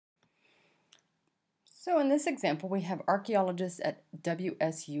So in this example, we have archaeologists at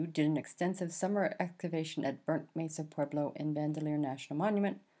WSU did an extensive summer excavation at Burnt Mesa Pueblo in Bandelier National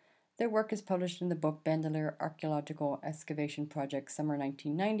Monument. Their work is published in the book Bandelier Archaeological Excavation Project Summer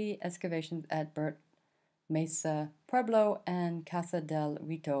 1990, Excavations at Burnt Mesa Pueblo and Casa del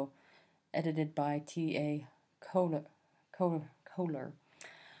Rito, edited by T.A. Kohler.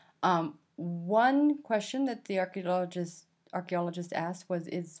 One question that the archaeologist asked was,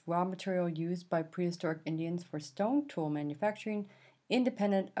 is raw material used by prehistoric Indians for stone tool manufacturing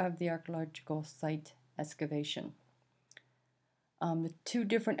independent of the archaeological site excavation? The two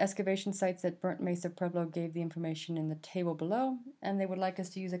different excavation sites at Burnt Mesa Pueblo gave the information in the table below, and they would like us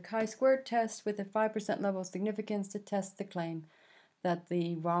to use a chi-squared test with a 5% level of significance to test the claim that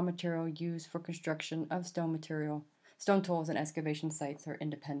the raw material used for construction of stone tools and excavation sites are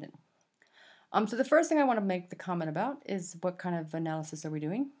independent. So the first thing I want to make the comment about is what kind of analysis are we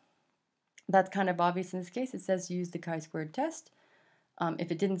doing? That's kind of obvious in this case. It says use the chi-squared test.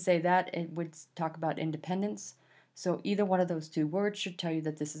 If it didn't say that, it would talk about independence. So either one of those two words should tell you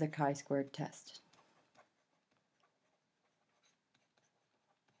that this is a chi-squared test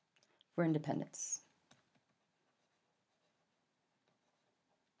for independence.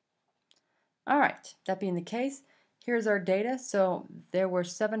 All right, that being the case, here's our data. So there were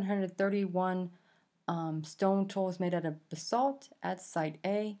 731 stone tools made out of basalt at Site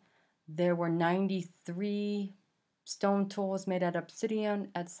A. There were 93 stone tools made out of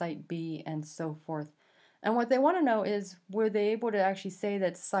obsidian at Site B, and so forth. And what they want to know is, were they able to actually say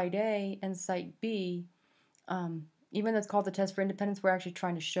that Site A and Site B, even though it's called the test for independence, we're actually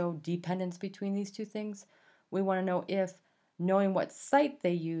trying to show dependence between these two things. We want to know if, knowing what site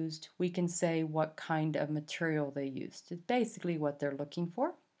they used, we can say what kind of material they used. It's basically what they're looking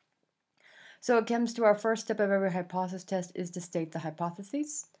for. So it comes to our first step of every hypothesis test is to state the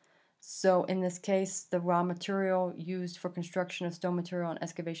hypotheses. So in this case, the raw material used for construction of stone material on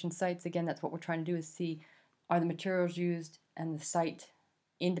excavation sites, again, that's what we're trying to do, is see, are the materials used and the site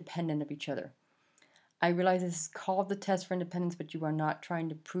independent of each other? I realize this is called the test for independence, but you are not trying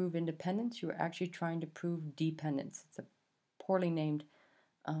to prove independence. You are actually trying to prove dependence. It's a poorly named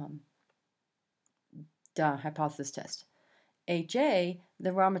hypothesis test. HA,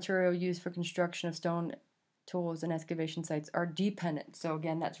 the raw material used for construction of stone tools and excavation sites are dependent. So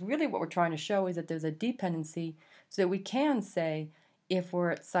again, that's really what we're trying to show, is that there's a dependency, so that we can say if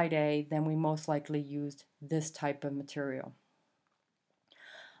we're at Site A, then we most likely used this type of material.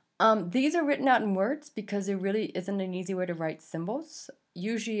 These are written out in words because there really isn't an easy way to write symbols.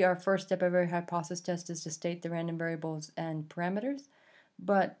 Usually our first step of every hypothesis test is to state the random variables and parameters,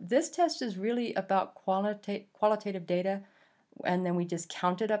 but this test is really about qualitative data, and then we just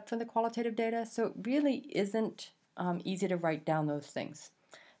count it up from the qualitative data, so it really isn't easy to write down those things.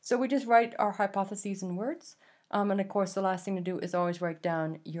 So we just write our hypotheses in words, and of course the last thing to do is always write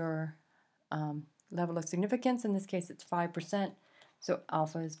down your level of significance. In this case it's 5%, so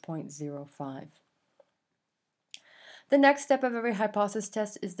alpha is 0.05. The next step of every hypothesis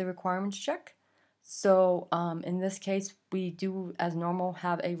test is the requirements check. So in this case, we do, as normal,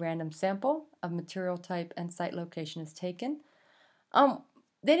 have a random sample of material type and site location is taken.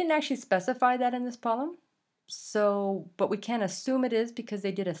 They didn't actually specify that in this problem, but we can assume it is because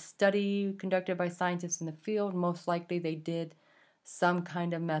they did a study conducted by scientists in the field. Most likely they did some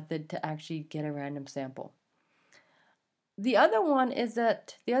kind of method to actually get a random sample. The other one is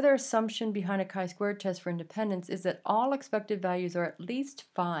that the other assumption behind a chi-squared test for independence is that all expected values are at least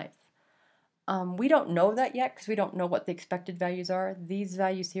 5. We don't know that yet because we don't know what the expected values are. These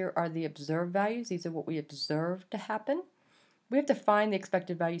values here are the observed values. These are what we observe to happen. We have to find the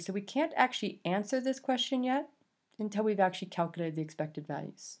expected value, so we can't actually answer this question yet until we've actually calculated the expected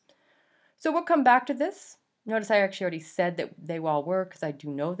values. So we'll come back to this. Notice I actually already said that they all were because I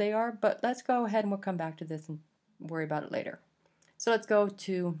do know they are, but let's go ahead and we'll come back to this and worry about it later. So let's go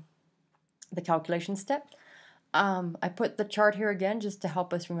to the calculation step. I put the chart here again just to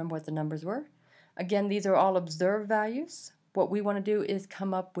help us remember what the numbers were. Again, these are all observed values. What we want to do is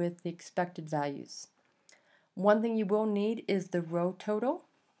come up with the expected values. One thing you will need is the row total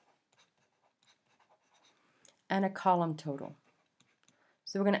and a column total.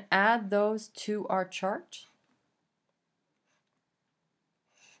 So we're going to add those to our chart.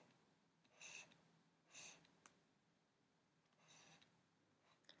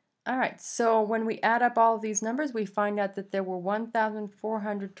 All right, so when we add up all of these numbers, we find out that there were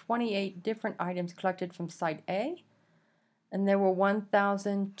 1,428 different items collected from Site A, and there were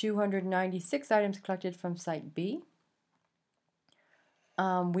 1,296 items collected from Site B.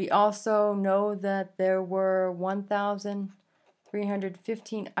 We also know that there were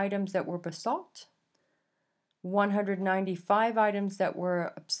 1,315 items that were basalt, 195 items that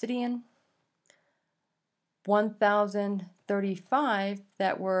were obsidian, 1,035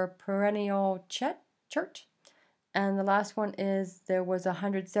 that were perennial chert, and the last one is there was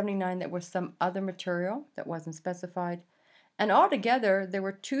 179 that was some other material that wasn't specified. And altogether, there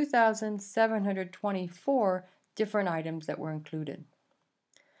were 2,724 different items that were included.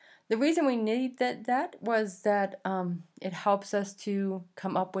 The reason we need that was that it helps us to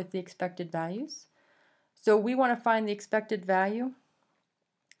come up with the expected values. So we want to find the expected value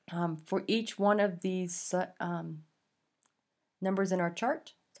for each one of these numbers in our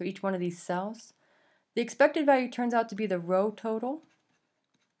chart, so each one of these cells. The expected value turns out to be the row total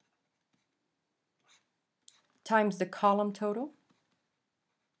times the column total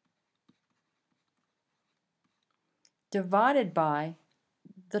divided by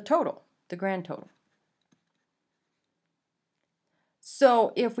the total, the grand total.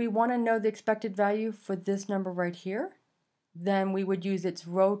 So if we want to know the expected value for this number right here, then we would use its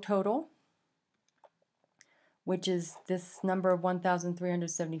row total, which is this number of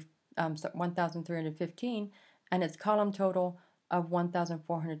 1,315, and its column total of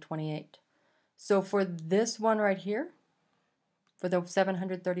 1,428. So for this one right here, for the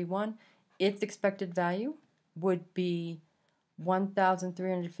 731, its expected value would be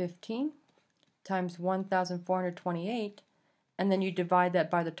 1,315 times 1,428, and then you divide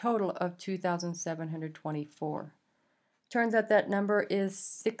that by the total of 2,724. Turns out that number is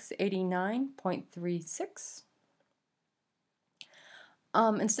 689.36.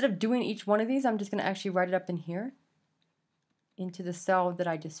 Instead of doing each one of these, I'm just going to actually write it up in here into the cell that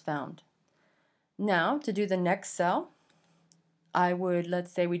I just found. Now, to do the next cell, I would,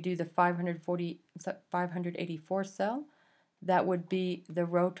 let's say we do the 584 cell. That would be the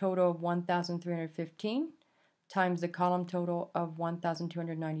row total of 1,315 times the column total of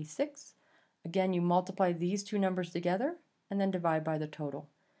 1,296. Again, you multiply these two numbers together and then divide by the total.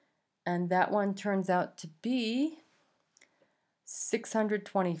 And that one turns out to be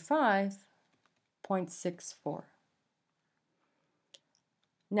 625.64.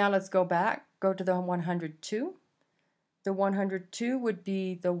 Now let's go back, go to the 102. The 102 would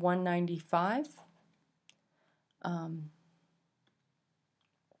be the 195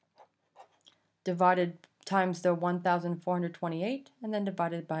 divided times the 1,428, and then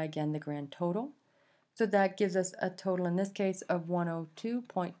divided by, again, the grand total. So that gives us a total in this case of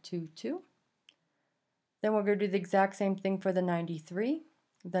 102.22. Then we're going to do the exact same thing for the 93.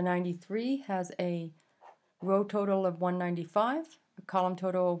 The 93 has a row total of 195, a column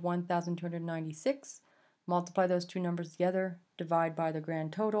total of 1,296. Multiply those two numbers together, divide by the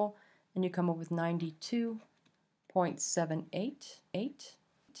grand total, and you come up with 92.788.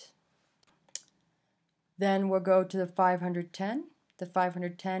 Then we'll go to the 510. The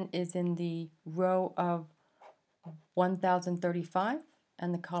 510 is in the row of 1,035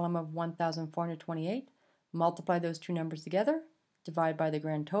 and the column of 1,428. Multiply those two numbers together, divide by the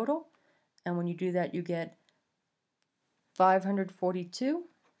grand total, and when you do that you get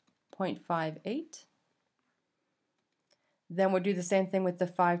 542.58. Then we'll do the same thing with the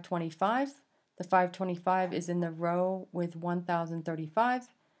 525. The 525 is in the row with 1,035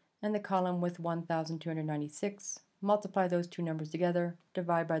 and the column with 1,296. Multiply those two numbers together,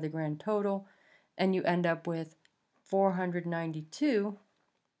 divide by the grand total, and you end up with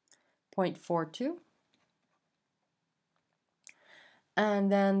 492.42.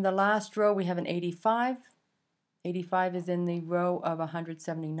 And then the last row we have an 85. 85 is in the row of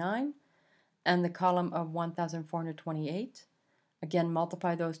 179 and the column of 1,428. Again,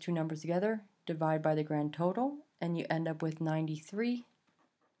 multiply those two numbers together, divide by the grand total, and you end up with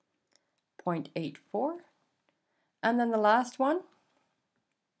 93.84. And then the last one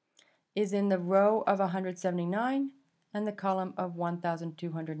is in the row of 179 and the column of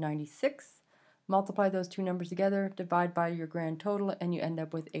 1,296. Multiply those two numbers together, divide by your grand total, and you end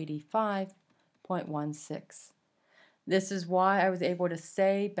up with 85.16. This is why I was able to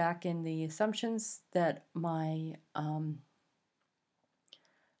say back in the assumptions that my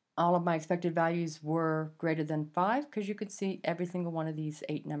all of my expected values were greater than 5, because you could see every single one of these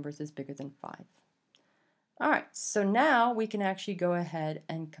 8 numbers is bigger than 5. Alright, so now we can actually go ahead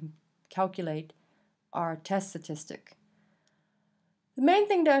and calculate our test statistic. The main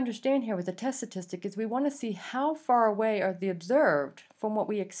thing to understand here with the test statistic is we want to see how far away are the observed from what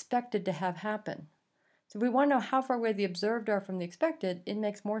we expected to have happen. So if we want to know how far away the observed are from the expected, it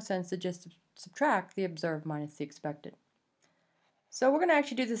makes more sense to just subtract the observed minus the expected. So we're going to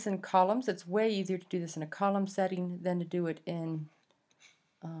actually do this in columns. It's way easier to do this in a column setting than to do it in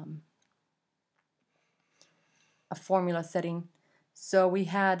a formula setting. So we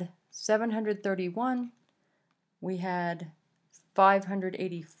had 731 we had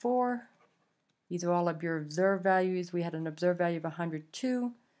 584. These are all of your observed values. We had an observed value of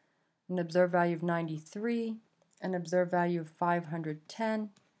 102, an observed value of 93, an observed value of 510,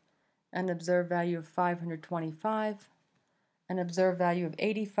 an observed value of 525, an observed value of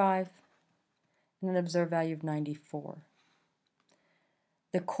 85, and an observed value of 94.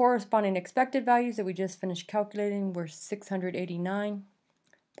 The corresponding expected values that we just finished calculating were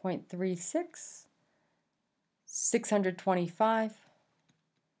 689.36,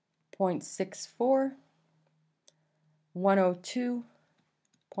 625.64,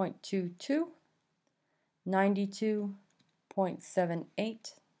 102.22,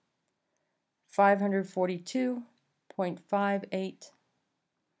 92.78, 542.58,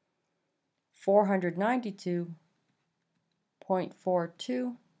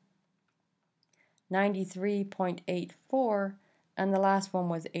 492.42, 93.84, and the last one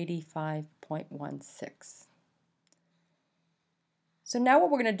was 85.16. So now what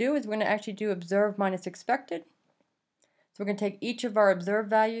we're going to do is we're going to actually do observed minus expected. So we're going to take each of our observed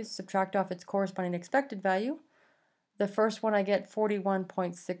values, subtract off its corresponding expected value. The first one I get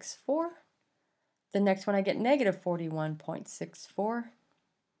 41.64. The next one I get negative 41.64.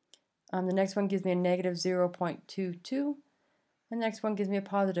 The next one gives me a negative 0.22. The next one gives me a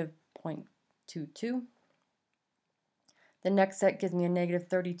positive 0.22. The next set gives me a negative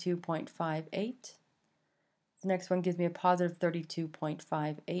 32.58. The next one gives me a positive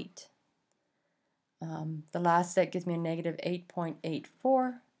 32.58. The last set gives me a negative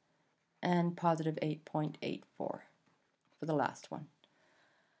 8.84 and positive 8.84 for the last one.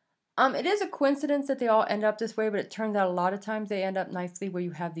 It is a coincidence that they all end up this way, but it turns out a lot of times they end up nicely where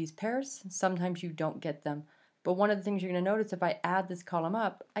you have these pairs. Sometimes you don't get them. But one of the things you're going to notice, if I add this column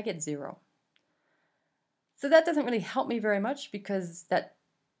up, I get 0. So that doesn't really help me very much because that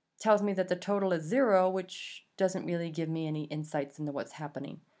tells me that the total is 0, which doesn't really give me any insights into what's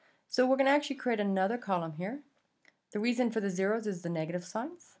happening. So we're going to actually create another column here. The reason for the zeros is the negative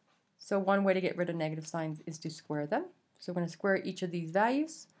signs. So one way to get rid of negative signs is to square them. So we're going to square each of these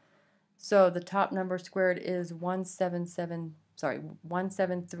values. So the top number squared is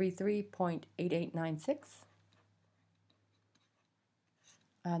 1733.8896.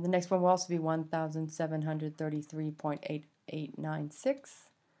 The next one will also be 1733.8896.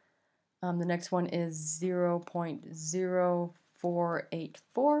 The next one is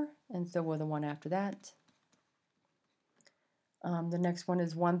 0.0484, and so will the one after that. The next one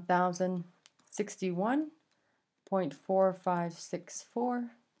is 1061.4564.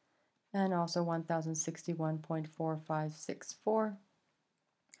 And also 1061.4564.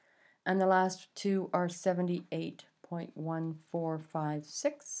 And the last two are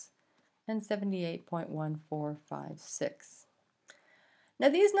 78.1456 and 78.1456. Now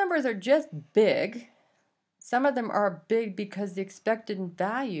these numbers are just big. Some of them are big because the expected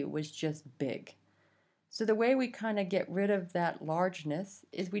value was just big. So the way we kind of get rid of that largeness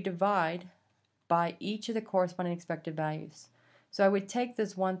is we divide by each of the corresponding expected values. So I would take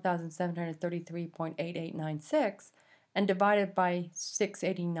this 1733.8896 and divide it by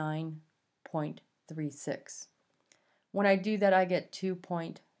 689.36. When I do that, I get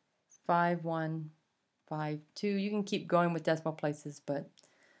 2.5152. You can keep going with decimal places, but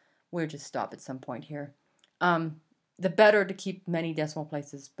we'll just stop at some point here. The better to keep many decimal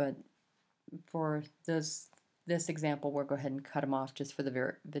places, but for this example, we'll go ahead and cut them off just for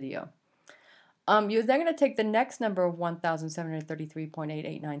the video. You're then going to take the next number of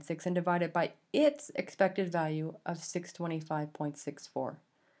 1733.8896 and divide it by its expected value of 625.64.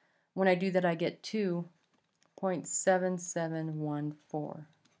 When I do that, I get 2.7714.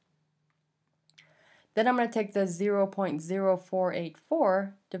 Then I'm going to take the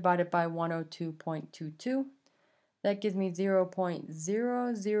 0.0484 divided by 102.22. That gives me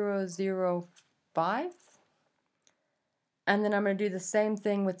 0.0005. And then I'm going to do the same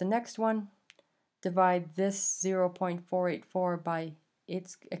thing with the next one. Divide this 0.484 by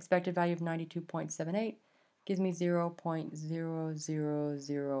its expected value of 92.78, gives me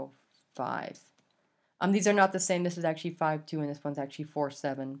 0.0005. These are not the same. This is actually 5.2 and this one's actually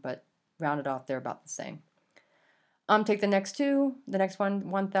 4.7, but rounded off, they're about the same. Take the next two. The next one,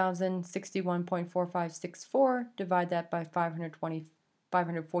 1061.4564, divide that by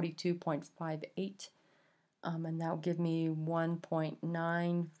 542.58, and that will give me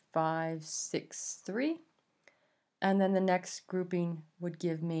 1.9563. And then the next grouping would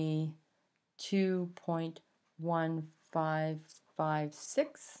give me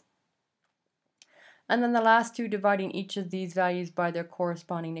 2.1556. And then the last two, dividing each of these values by their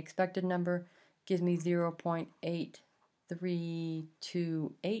corresponding expected number, gives me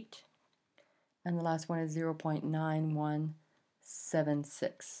 0.8328. and the last one is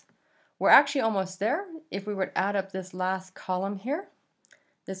 0.9176. We're actually almost there. If we were to add up this last column here,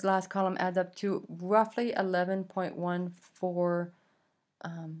 this last column adds up to roughly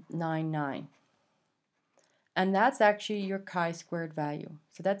 11.1499. And that's actually your chi-squared value.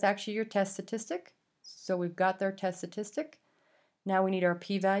 So that's actually your test statistic. So we've got their test statistic. Now we need our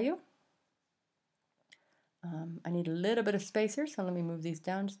p-value. I need a little bit of space here, so let me move these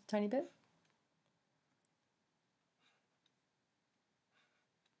down just a tiny bit.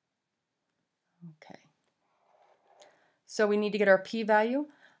 Okay. So we need to get our p-value.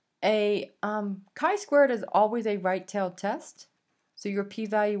 A chi-squared is always a right-tailed test. So your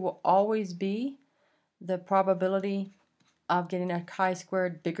p-value will always be the probability of getting a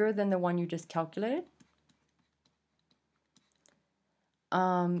chi-squared bigger than the one you just calculated.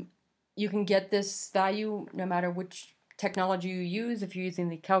 You can get this value no matter which technology you use. If you're using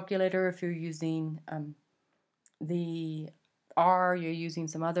the calculator, if you're using the R, you're using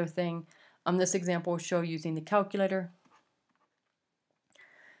some other thing. This example will show using the calculator.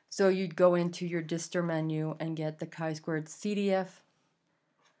 So you'd go into your dister menu and get the chi-squared CDF.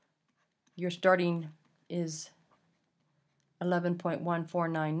 Your starting is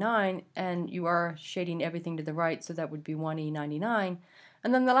 11.1499, and you are shading everything to the right, so that would be 1E99.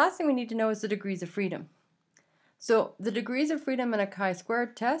 And then the last thing we need to know is the degrees of freedom. So the degrees of freedom in a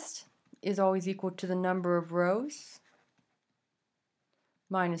chi-squared test is always equal to the number of rows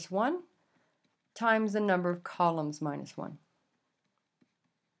minus 1 times the number of columns minus 1.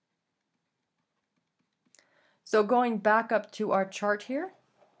 So going back up to our chart here,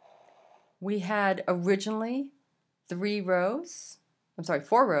 we had originally 4 rows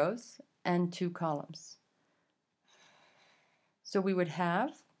and 2 columns. So we would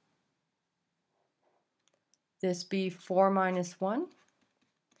have this be 4 minus 1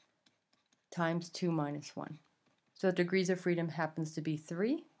 times 2 minus 1. So the degrees of freedom happens to be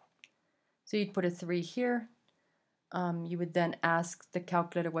 3. So you'd put a 3 here. You would then ask the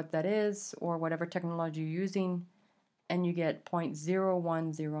calculator what that is, or whatever technology you're using, and you get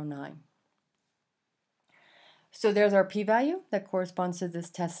 0.0109. So there's our p-value that corresponds to this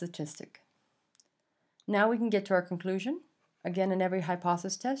test statistic. Now we can get to our conclusion. Again, in every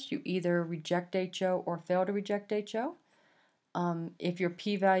hypothesis test, you either reject HO or fail to reject HO. If your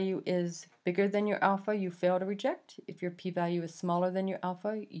p-value is bigger than your alpha, you fail to reject. If your p-value is smaller than your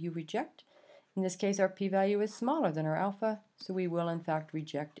alpha, you reject. In this case, our p-value is smaller than our alpha, so we will in fact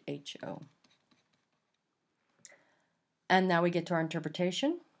reject HO. And now we get to our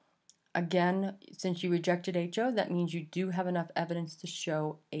interpretation. Again, since you rejected HO, that means you do have enough evidence to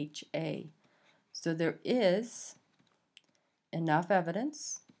show HA. So there is enough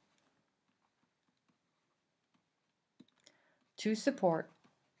evidence to support,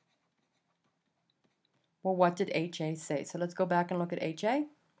 well, what did HA say? So let's go back and look at HA.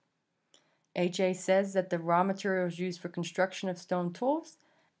 HA says that the raw materials used for construction of stone tools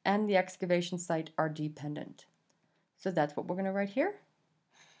and the excavation site are dependent. So that's what we're going to write here.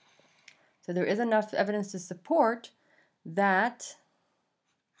 So there is enough evidence to support that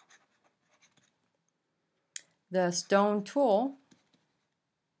the stone tool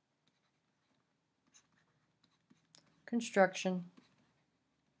construction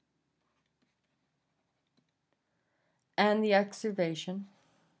and the excavation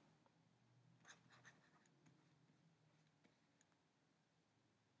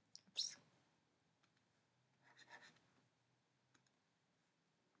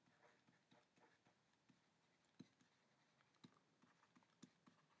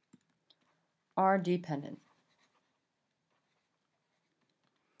are dependent.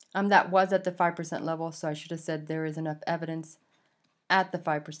 That was at the 5% level, so I should have said there is enough evidence at the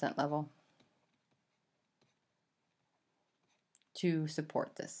 5% level to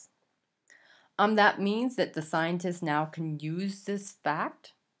support this. That means that the scientists now can use this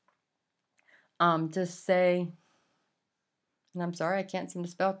fact to say, and I'm sorry, I can't seem to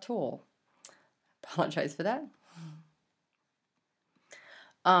spell tool. Apologize for that.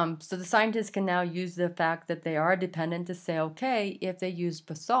 So the scientists can now use the fact that they are dependent to say, okay, if they used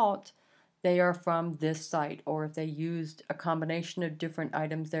basalt, they are from this site, or if they used a combination of different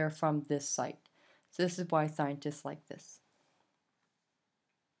items, they're from this site. So this is why scientists like this.